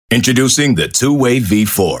Introducing the Two-Way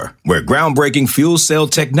V4, where groundbreaking fuel cell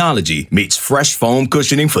technology meets fresh foam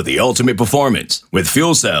cushioning for the ultimate performance. With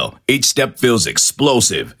Fuel Cell, each step feels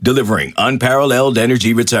explosive, delivering unparalleled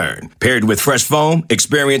energy return. Paired with fresh foam,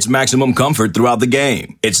 experience maximum comfort throughout the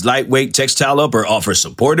game. Its lightweight textile upper offers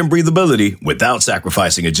support and breathability without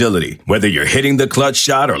sacrificing agility. Whether you're hitting the clutch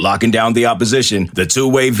shot or locking down the opposition, the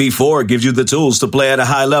Two-Way V4 gives you the tools to play at a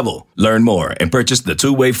high level. Learn more and purchase the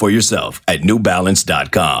Two-Way for yourself at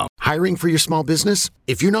newbalance.com. Hiring for your small business?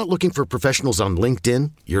 If you're not looking for professionals on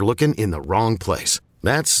LinkedIn, you're looking in the wrong place.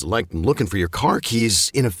 That's like looking for your car keys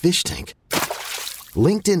in a fish tank.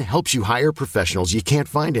 LinkedIn helps you hire professionals you can't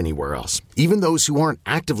find anywhere else, even those who aren't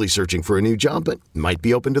actively searching for a new job but might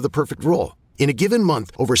be open to the perfect role. In a given month,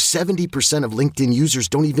 over 70% of LinkedIn users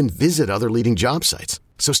don't even visit other leading job sites.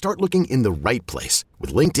 So start looking in the right place.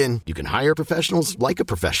 With LinkedIn, you can hire professionals like a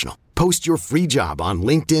professional. Post your free job on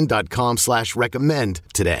linkedin.com/recommend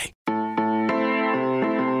today.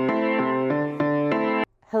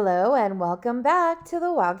 Hello and welcome back to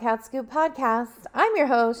the Wildcat Scoop podcast. I'm your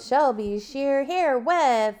host, Shelby Shear, here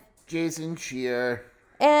with Jason Shear.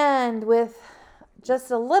 And with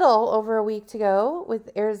just a little over a week to go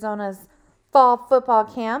with Arizona's fall football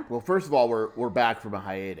camp. Well, first of all, we're back from a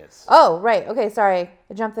hiatus. Oh, right. Okay, sorry.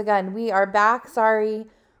 I jumped the gun. We are back. Sorry.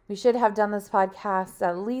 We should have done this podcast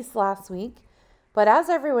at least last week. But as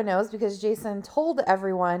everyone knows, because Jason told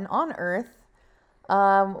everyone on Earth,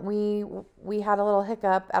 we had a little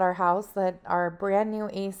hiccup at our house that our brand new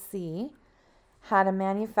AC had a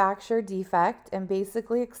manufacturer defect and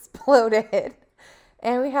basically exploded.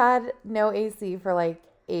 And we had no AC for like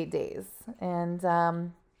 8 days.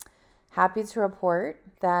 And happy to report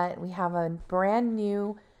that we have a brand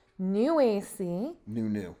new AC.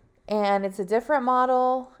 New. And it's a different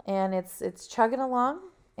model, and it's chugging along,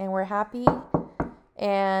 and we're happy.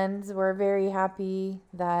 And we're very happy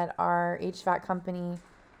that our HVAC company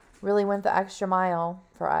really went the extra mile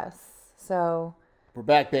for us. So we're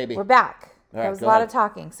back, baby. We're back. All That was a lot of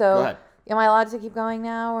talking. So am I allowed to keep going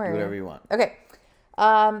now? Or? Do whatever you want. Okay.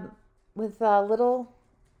 With a little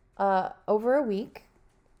over a week,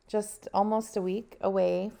 just almost a week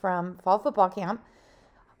away from fall football camp,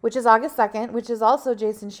 which is August 2nd, which is also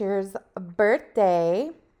Jason Shear's birthday,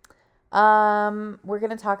 we're going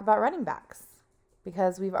to talk about running backs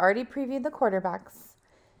because we've already previewed the quarterbacks,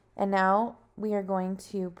 and now we are going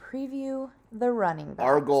to preview the running backs.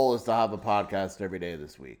 Our goal is to have a podcast every day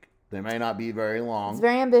this week. They may not be very long. It's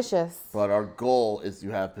very ambitious. But our goal is to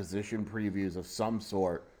have position previews of some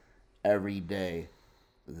sort every day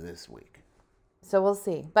this week. So we'll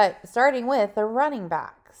see. But starting with the running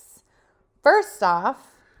backs. First off,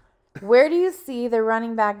 where do you see the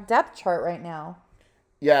running back depth chart right now?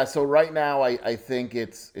 Yeah, so right now I think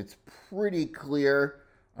it's pretty clear.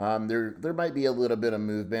 There might be a little bit of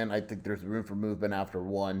movement. I think there's room for movement after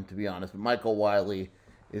one, to be honest. But Michael Wiley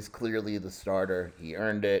is clearly the starter. He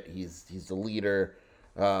earned it. He's the leader,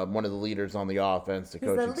 one of the leaders on the offense, the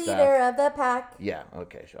coaching staff. He's the leader of the pack. Yeah,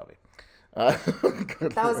 okay, Shelby.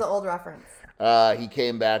 That was an old reference. He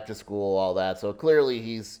came back to school, all that. So clearly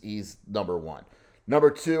he's number one.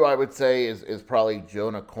 Number two, I would say, is probably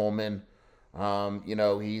Jonah Coleman.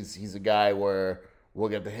 He's a guy where we'll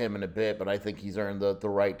get to him in a bit, but I think he's earned the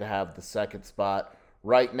right to have the second spot.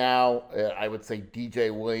 Right now, I would say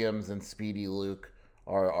DJ Williams and Speedy Luke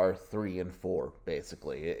are 3 and 4,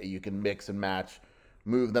 basically. You can mix and match,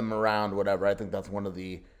 move them around, whatever. I think that's one of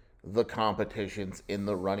the competitions in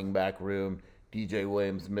the running back room. DJ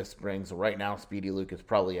Williams missed spring, so right now Speedy Luke is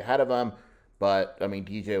probably ahead of him. But, I mean,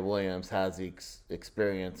 DJ Williams has the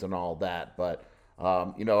experience and all that. But,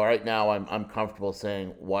 right now I'm comfortable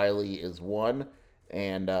saying Wiley is 1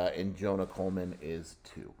 and Jonah Coleman is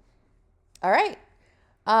 2. All right.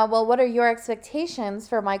 Well, what are your expectations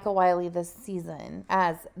for Michael Wiley this season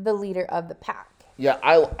as the leader of the pack? Yeah,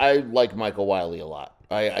 I like Michael Wiley a lot.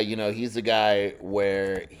 He's a guy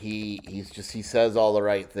where he says all the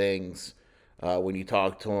right things. When you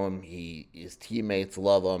talk to him, his teammates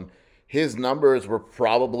love him. His numbers were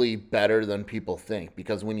probably better than people think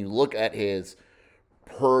because when you look at his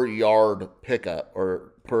per yard pickup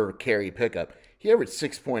or per carry pickup, he averaged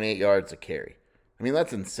 6.8 yards a carry. I mean,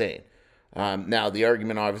 that's insane. Now, the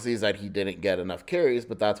argument obviously is that he didn't get enough carries,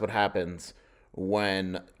 but that's what happens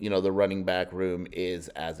when, the running back room is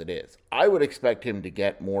as it is. I would expect him to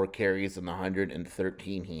get more carries than the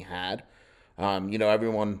 113 he had.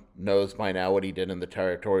 Everyone knows by now what he did in the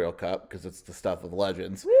Territorial Cup because it's the stuff of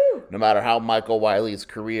legends. Woo! No matter how Michael Wiley's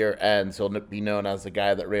career ends, he'll be known as the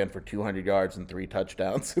guy that ran for 200 yards and 3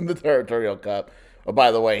 touchdowns in the Territorial Cup. Oh,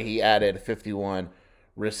 by the way, he added 51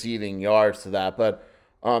 receiving yards to that. But,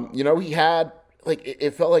 he had like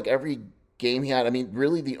it felt like every game he had. I mean,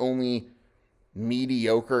 really the only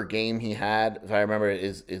mediocre game he had, if I remember,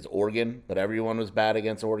 is Oregon, but everyone was bad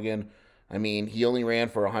against Oregon. I mean, he only ran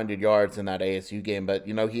for 100 yards in that ASU game, but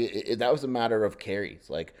that was a matter of carries.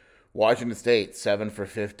 Like Washington State 7 for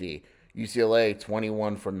 50, UCLA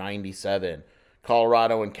 21 for 97,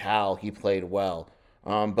 Colorado and Cal he played well.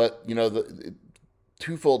 But the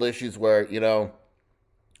twofold issues where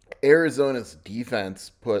Arizona's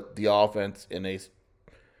defense put the offense in a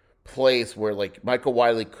place where like Michael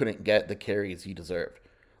Wiley couldn't get the carries he deserved.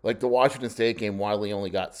 Like the Washington State game, Wiley only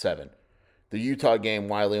got 7. The Utah game,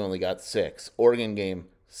 Wiley only got 6. Oregon game,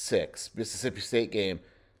 6. Mississippi State game,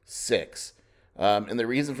 6. And the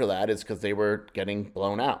reason for that is because they were getting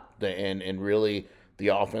blown out. And really, the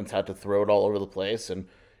offense had to throw it all over the place. And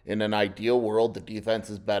in an ideal world, the defense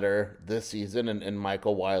is better this season, and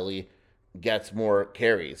Michael Wiley gets more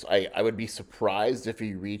carries. I would be surprised if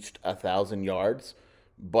he reached 1,000 yards,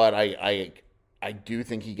 but I do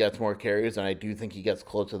think he gets more carries, and I do think he gets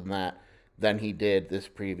closer than that than he did this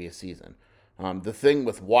previous season. The thing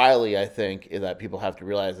with Wiley, I think, is that people have to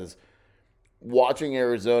realize is watching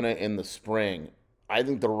Arizona in the spring, I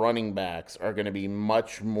think the running backs are going to be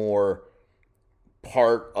much more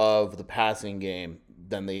part of the passing game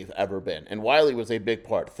than they've ever been. And Wiley was a big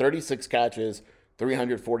part. 36 catches,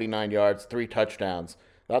 349 yards, 3 touchdowns.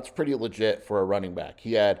 That's pretty legit for a running back.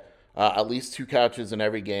 He had at least 2 catches in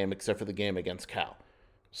every game except for the game against Cal.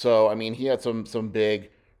 So, I mean, he had some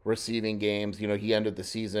big receiving games. He ended the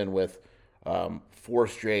season with 4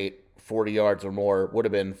 straight 40 yards or more. Would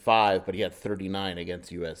have been 5, but he had 39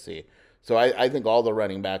 against USC. So I think all the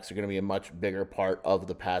running backs are going to be a much bigger part of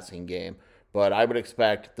the passing game. But I would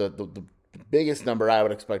expect the biggest number I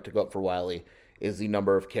would expect to go up for Wiley is the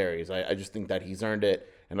number of carries. I just think that he's earned it,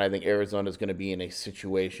 and I think Arizona is going to be in a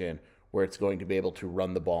situation where it's going to be able to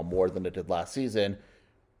run the ball more than it did last season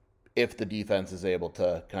if the defense is able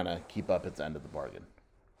to kind of keep up its end of the bargain.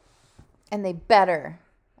 And they better.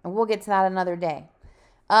 And we'll get to that another day.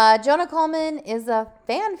 Jonah Coleman is a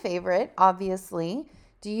fan favorite, obviously.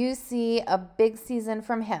 Do you see a big season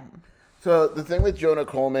from him? So the thing with Jonah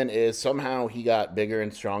Coleman is somehow he got bigger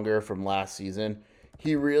and stronger from last season.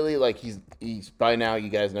 He really, he's by now, you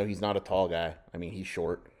guys know he's not a tall guy. I mean, he's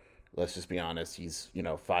short. Let's just be honest. He's,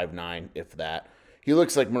 5'9", if that. He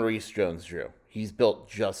looks like Maurice Jones-Drew. He's built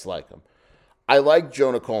just like him. I like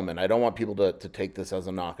Jonah Coleman. I don't want people to take this as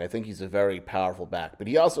a knock. I think he's a very powerful back. But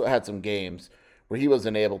he also had some games where he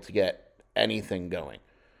wasn't able to get anything going.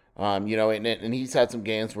 And he's had some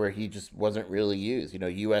games where he just wasn't really used.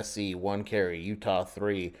 USC, 1 carry, Utah,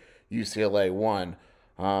 3, UCLA, 1.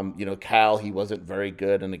 Cal, he wasn't very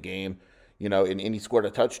good in the game, and he scored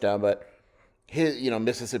a touchdown. But his,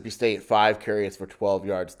 Mississippi State, 5 carries for 12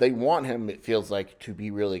 yards. They want him, it feels like, to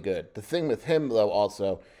be really good. The thing with him, though,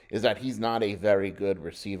 also, is that he's not a very good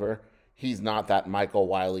receiver. He's not that Michael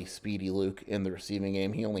Wiley, Speedy Luke in the receiving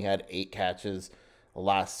game. He only had 8 catches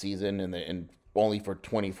last season and only for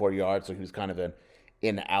 24 yards, so he was kind of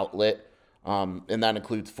an outlet. And that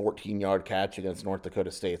includes 14-yard catch against North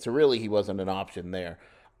Dakota State. So really, he wasn't an option there.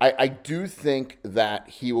 I do think that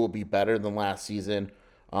he will be better than last season.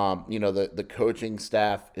 The coaching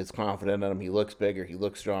staff is confident in him. He looks bigger. He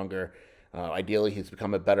looks stronger. Ideally, he's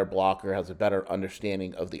become a better blocker, has a better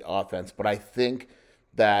understanding of the offense. But I think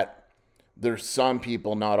that there's some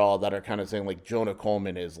people, not all, that are kind of saying like Jonah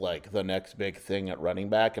Coleman is like the next big thing at running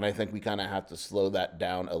back. And I think we kind of have to slow that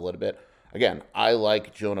down a little bit. Again, I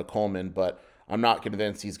like Jonah Coleman, but I'm not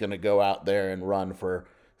convinced he's going to go out there and run for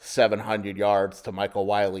 700 yards to Michael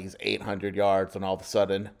Wiley's 800 yards. And all of a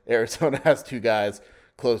sudden, Arizona has 2 guys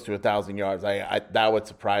close to 1,000 yards. That would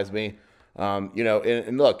surprise me.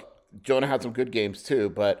 And look, Jonah had some good games too,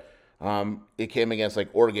 but it came against like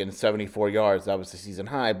Oregon, 74 yards. That was the season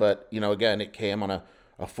high. But, again, it came on a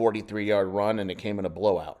 43-yard run, and it came in a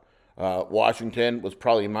blowout. Washington was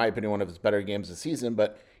probably, in my opinion, one of his better games this season,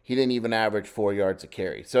 but he didn't even average 4 yards a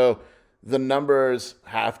carry. So the numbers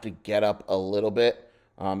have to get up a little bit.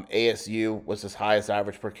 ASU was his highest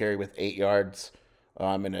average per carry with 8 yards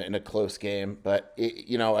in a close game. But,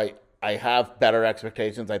 I have better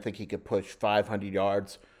expectations. I think he could push 500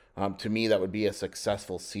 yards. To me, that would be a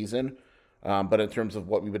successful season. But in terms of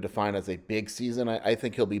what we would define as a big season, I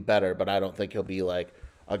think he'll be better, but I don't think he'll be like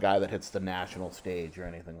a guy that hits the national stage or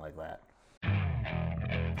anything like that.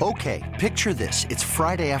 Okay, picture this. It's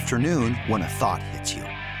Friday afternoon when a thought hits you.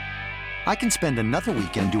 I can spend another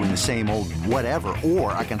weekend doing the same old whatever,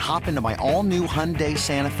 or I can hop into my all-new Hyundai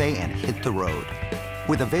Santa Fe and hit the road.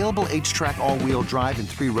 With available H-Track all-wheel drive and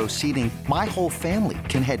 3-row seating, my whole family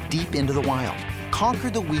can head deep into the wild. Conquer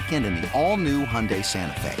the weekend in the all-new Hyundai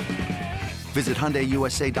Santa Fe. Visit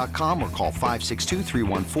HyundaiUSA.com or call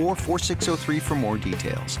 562-314-4603 for more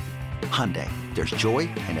details. Hyundai, there's joy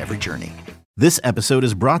in every journey. This episode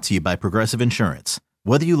is brought to you by Progressive Insurance.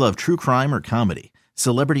 Whether you love true crime or comedy,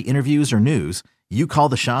 celebrity interviews or news, you call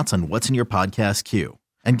the shots on what's in your podcast queue.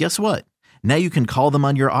 And guess what? Now you can call them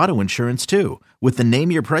on your auto insurance too with the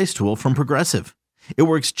Name Your Price tool from Progressive. It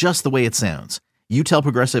works just the way it sounds. You tell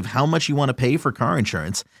Progressive how much you want to pay for car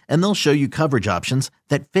insurance, and they'll show you coverage options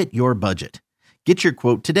that fit your budget. Get your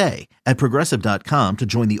quote today at Progressive.com to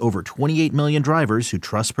join the over 28 million drivers who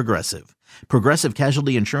trust Progressive. Progressive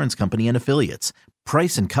Casualty Insurance Company and Affiliates.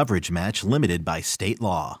 Price and coverage match limited by state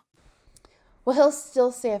law. Well, he'll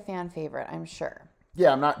still stay a fan favorite, I'm sure.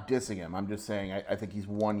 Yeah, I'm not dissing him. I'm just saying I think he's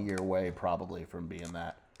 1 year away probably from being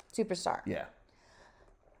that. Superstar. Yeah.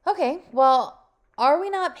 Okay, well, are we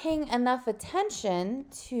not paying enough attention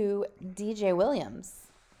to DJ Williams?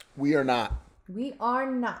 We are not. We are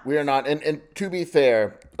not. We are not. And to be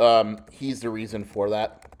fair, he's the reason for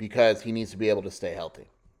that because he needs to be able to stay healthy.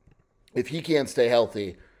 If he can't stay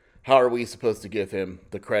healthy, how are we supposed to give him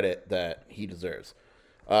the credit that he deserves?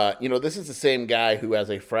 This is the same guy who, as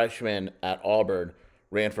a freshman at Auburn,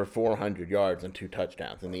 ran for 400 yards and 2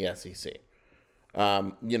 touchdowns in the SEC.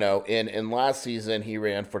 In last season, he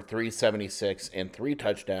ran for 376 and 3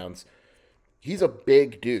 touchdowns. He's a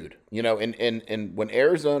big dude, and when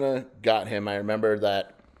Arizona got him, I remember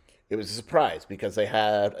that it was a surprise because they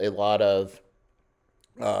had a lot of,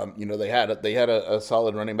 they had a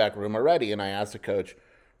solid running back room already. And I asked the coach,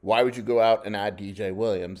 why would you go out and add DJ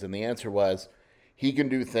Williams? And the answer was, he can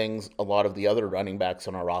do things a lot of the other running backs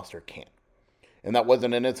on our roster can't. And that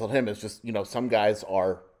wasn't an insult to him. It's just, some guys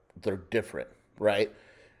they're different, right?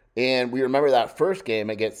 And we remember that first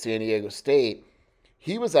game against San Diego State.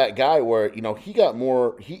 He was that guy where, he got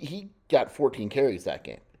 14 carries that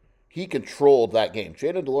game. He controlled that game.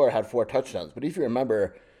 Jayden de Laura had 4 touchdowns. But if you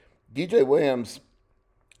remember, DJ Williams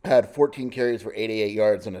had 14 carries for 88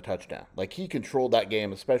 yards and a touchdown. Like, he controlled that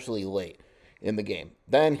game, especially late in the game.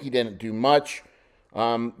 Then he didn't do much. He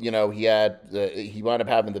wound up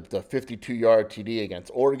having the 52-yard TD against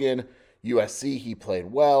Oregon. USC, he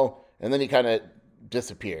played well. And then he kind of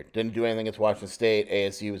disappeared. Didn't do anything against Washington State.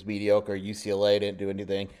 ASU was mediocre. UCLA didn't do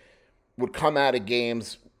anything. Would come out of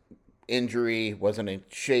games, injury, wasn't in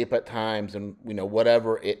shape at times, and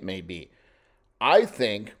whatever it may be. I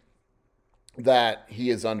think that he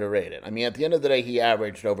is underrated. I mean, at the end of the day, he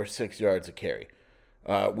averaged over 6 yards a carry.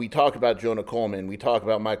 We talk about Jonah Coleman. We talk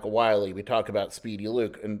about Michael Wiley. We talk about Speedy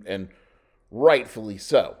Luke, and rightfully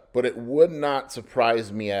so. But it would not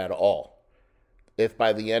surprise me at all if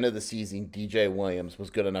by the end of the season, DJ Williams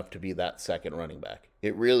was good enough to be that second running back.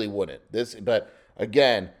 It really wouldn't. But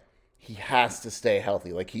again, he has to stay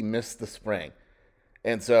healthy. Like, he missed the spring.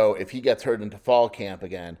 And so if he gets hurt into fall camp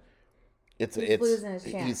again, he's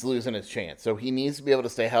losing his chance. So he needs to be able to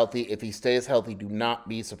stay healthy. If he stays healthy, do not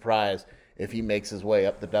be surprised if he makes his way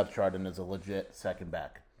up the depth chart and is a legit second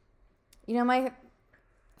back. My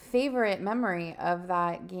favorite memory of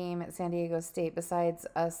that game at San Diego State, besides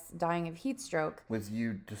us dying of heat stroke, was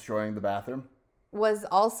you destroying the bathroom? Was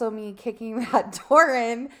also me kicking that door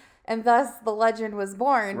in, and thus the legend was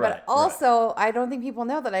born. Right, but also, I don't think people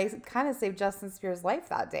know that I kind of saved Justin Spears' life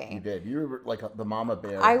that day. You did. You were like the mama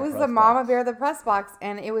bear. I was the mama bear of the press box,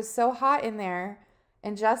 and it was so hot in there,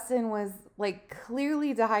 and Justin was like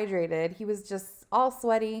clearly dehydrated. He was just all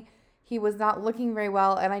sweaty. He was not looking very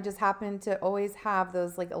well, and I just happened to always have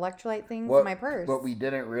those like electrolyte things in my purse. But we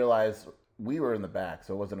didn't realize we were in the back,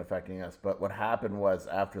 so it wasn't affecting us. But what happened was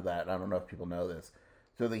after that, I don't know if people know this,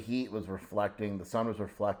 so the heat was reflecting, the sun was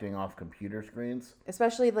reflecting off computer screens.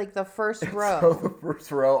 Especially like the first row. So the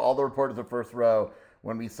first row, all the reporters of the first row,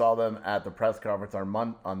 when we saw them at the press conference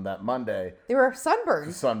on that Monday, they were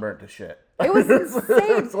sunburned. Sunburned to shit. It was insane.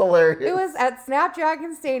 It was hilarious. It was at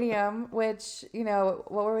Snapdragon Stadium, which, what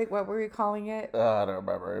were we calling it? I don't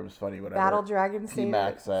remember. It was funny. Whatever. Battle Dragon Stadium.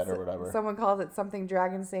 T-Max said or whatever. Someone calls it something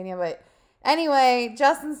Dragon Stadium, but anyway,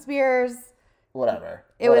 Justin Spears. Whatever.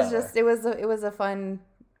 It was a fun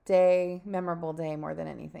day, memorable day more than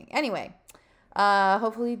anything. Anyway,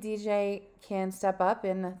 hopefully DJ can step up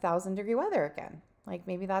in 1,000-degree weather again. Like,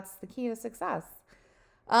 maybe that's the key to success.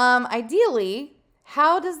 Ideally,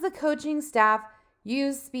 how does the coaching staff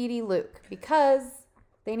use Speedy Luke? Because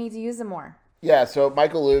they need to use him more. Yeah, so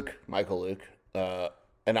Michael Luke,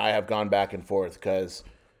 and I have gone back and forth because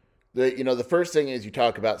the first thing is you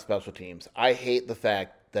talk about special teams. I hate the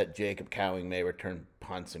fact that Jacob Cowing may return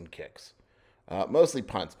punts and kicks. Mostly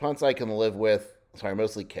punts. Punts I can live with.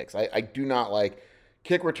 Mostly kicks. I do not like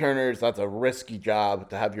kick returners. That's a risky job.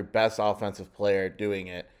 To have your best offensive player doing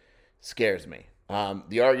it scares me.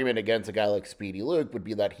 The argument against a guy like Speedy Luke would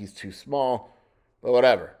be that he's too small, but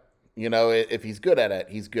whatever. If he's good at it,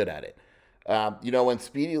 he's good at it. When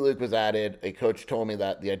Speedy Luke was added, a coach told me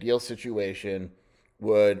that the ideal situation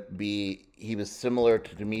would be he was similar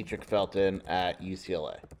to Demetric Felton at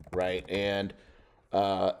UCLA, right? And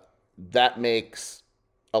that makes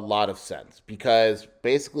a lot of sense because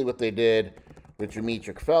basically what they did with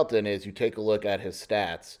Demetric Felton is you take a look at his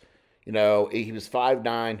stats. He was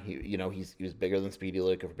 5'9". He was bigger than Speedy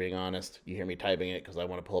Luke, if we're being honest. You hear me typing it because I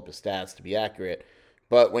want to pull up his stats to be accurate.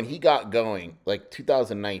 But when he got going, like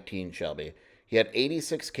 2019, Shelby, he had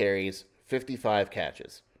 86 carries, 55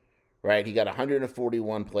 catches, right? He got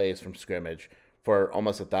 141 plays from scrimmage for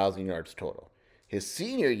almost 1,000 yards total. His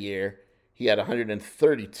senior year, he had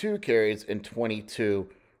 132 carries and 22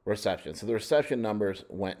 receptions. So the reception numbers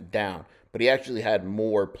went down, but he actually had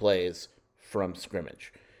more plays from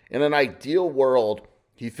scrimmage. In an ideal world,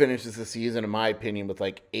 he finishes the season, in my opinion, with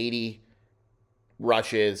like 80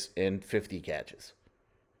 rushes and 50 catches.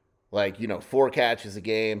 4 catches a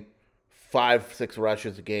game, 5-6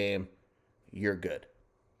 rushes a game, you're good.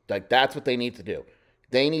 That's what they need to do.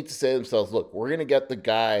 They need to say to themselves, look, we're going to get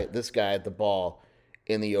this guy the ball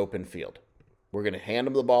in the open field. We're going to hand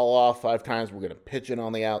him the ball off 5 times. We're going to pitch it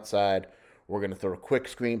on the outside. We're going to throw quick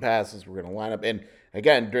screen passes. We're going to line up. And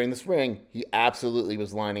again, during the spring, he absolutely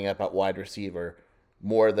was lining up at wide receiver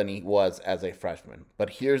more than he was as a freshman.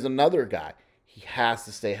 But here's another guy. He has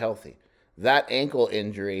to stay healthy. That ankle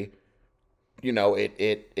injury,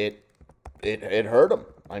 it hurt him.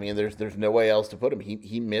 I mean, there's no way else to put him.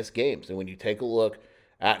 He missed games. And when you take a look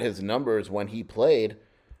at his numbers when he played,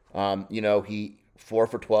 he 4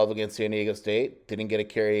 for 12 against San Diego State, didn't get a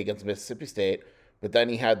carry against Mississippi State, but then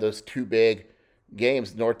he had those 2 big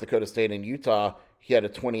games, North Dakota State and Utah. He had a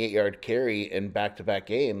 28-yard carry in back-to-back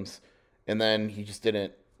games, and then he just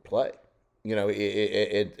didn't play.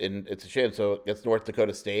 It's a shame. So against North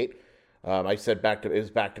Dakota State, I said it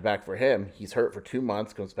was back-to-back for him. He's hurt for 2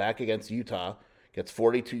 months, comes back against Utah, gets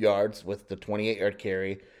 42 yards with the 28-yard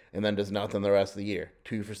carry, and then does nothing the rest of the year.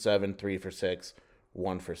 2 for 7, 3 for 6,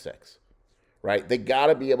 1 for 6. Right? They got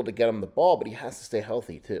to be able to get him the ball, but he has to stay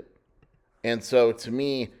healthy too. And so to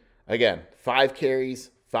me, again, 5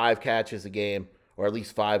 carries, 5 catches a game, or at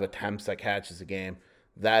least 5 attempts at catches a game.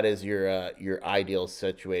 That is your ideal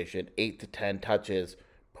situation. 8 to 10 touches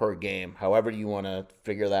per game. However you want to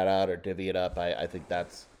figure that out or divvy it up, I think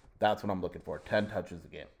that's what I'm looking for. 10 touches a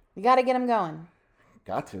game. You got to get him going.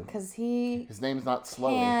 Got to. Because his name's not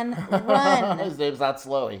Slowy. Can run. His name's not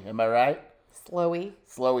Slowy. Am I right? Slowy.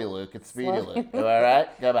 Slowy Luke. It's Speedy Luke. Am I right?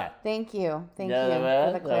 Come on. Thank you for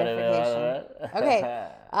the clarification. Okay.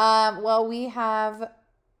 Well, we have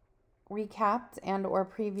recapped and or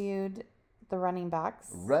previewed the running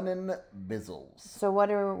backs. Running bizzles. So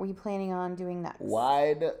what are we planning on doing next?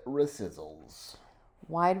 Wide resizzles.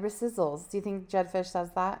 Wide resizzles. Do you think Jedfish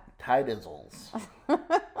says that? Tight izzles.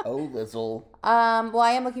 Oh, lizzle. Well,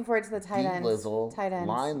 I am looking forward to the tight end. Lizzle. Tight end.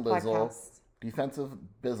 Line lizzle. Podcast. Defensive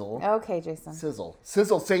bizzle. Okay, Jason.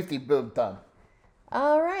 Sizzle, safety, boom, done.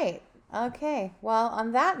 All right. Okay. Well,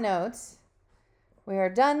 on that note, we are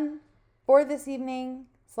done for this evening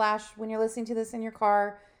 / when you're listening to this in your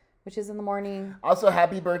car, which is in the morning. Also,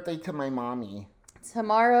 happy birthday to my mommy.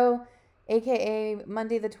 Tomorrow, a.k.a.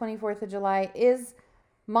 Monday the 24th of July, is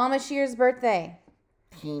Mama Shear's birthday.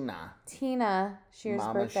 Tina Shear's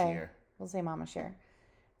Mama birthday. Shear. We'll say Mama Shear.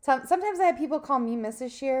 Sometimes I have people call me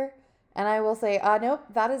Mrs. Shear. And I will say, nope,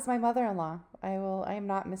 that is my mother-in-law. I am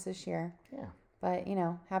not Mrs. Shear. Yeah. But,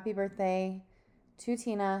 happy birthday to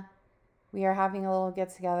Tina. We are having a little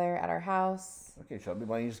get-together at our house. Okay, Shelby,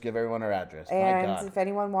 why don't you just give everyone her address? And my God. if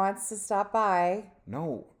anyone wants to stop by,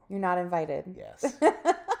 no, you're not invited. Yes.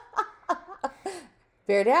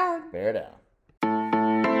 Bear down. Bear down.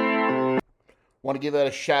 Want to give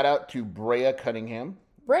a shout-out to Brea Cunningham.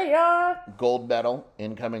 Brea! Gold medal,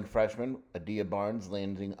 incoming freshman, Adia Barnes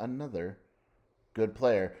landing another good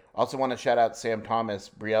player. Also want to shout out Sam Thomas.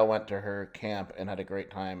 Brielle went to her camp and had a great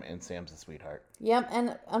time, and Sam's a sweetheart. Yep,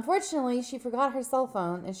 and unfortunately, she forgot her cell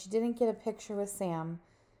phone, and she didn't get a picture with Sam.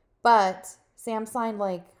 But Sam signed,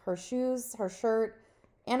 her shoes, her shirt,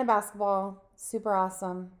 and a basketball. Super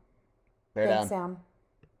awesome. Bear Thanks, down. Sam.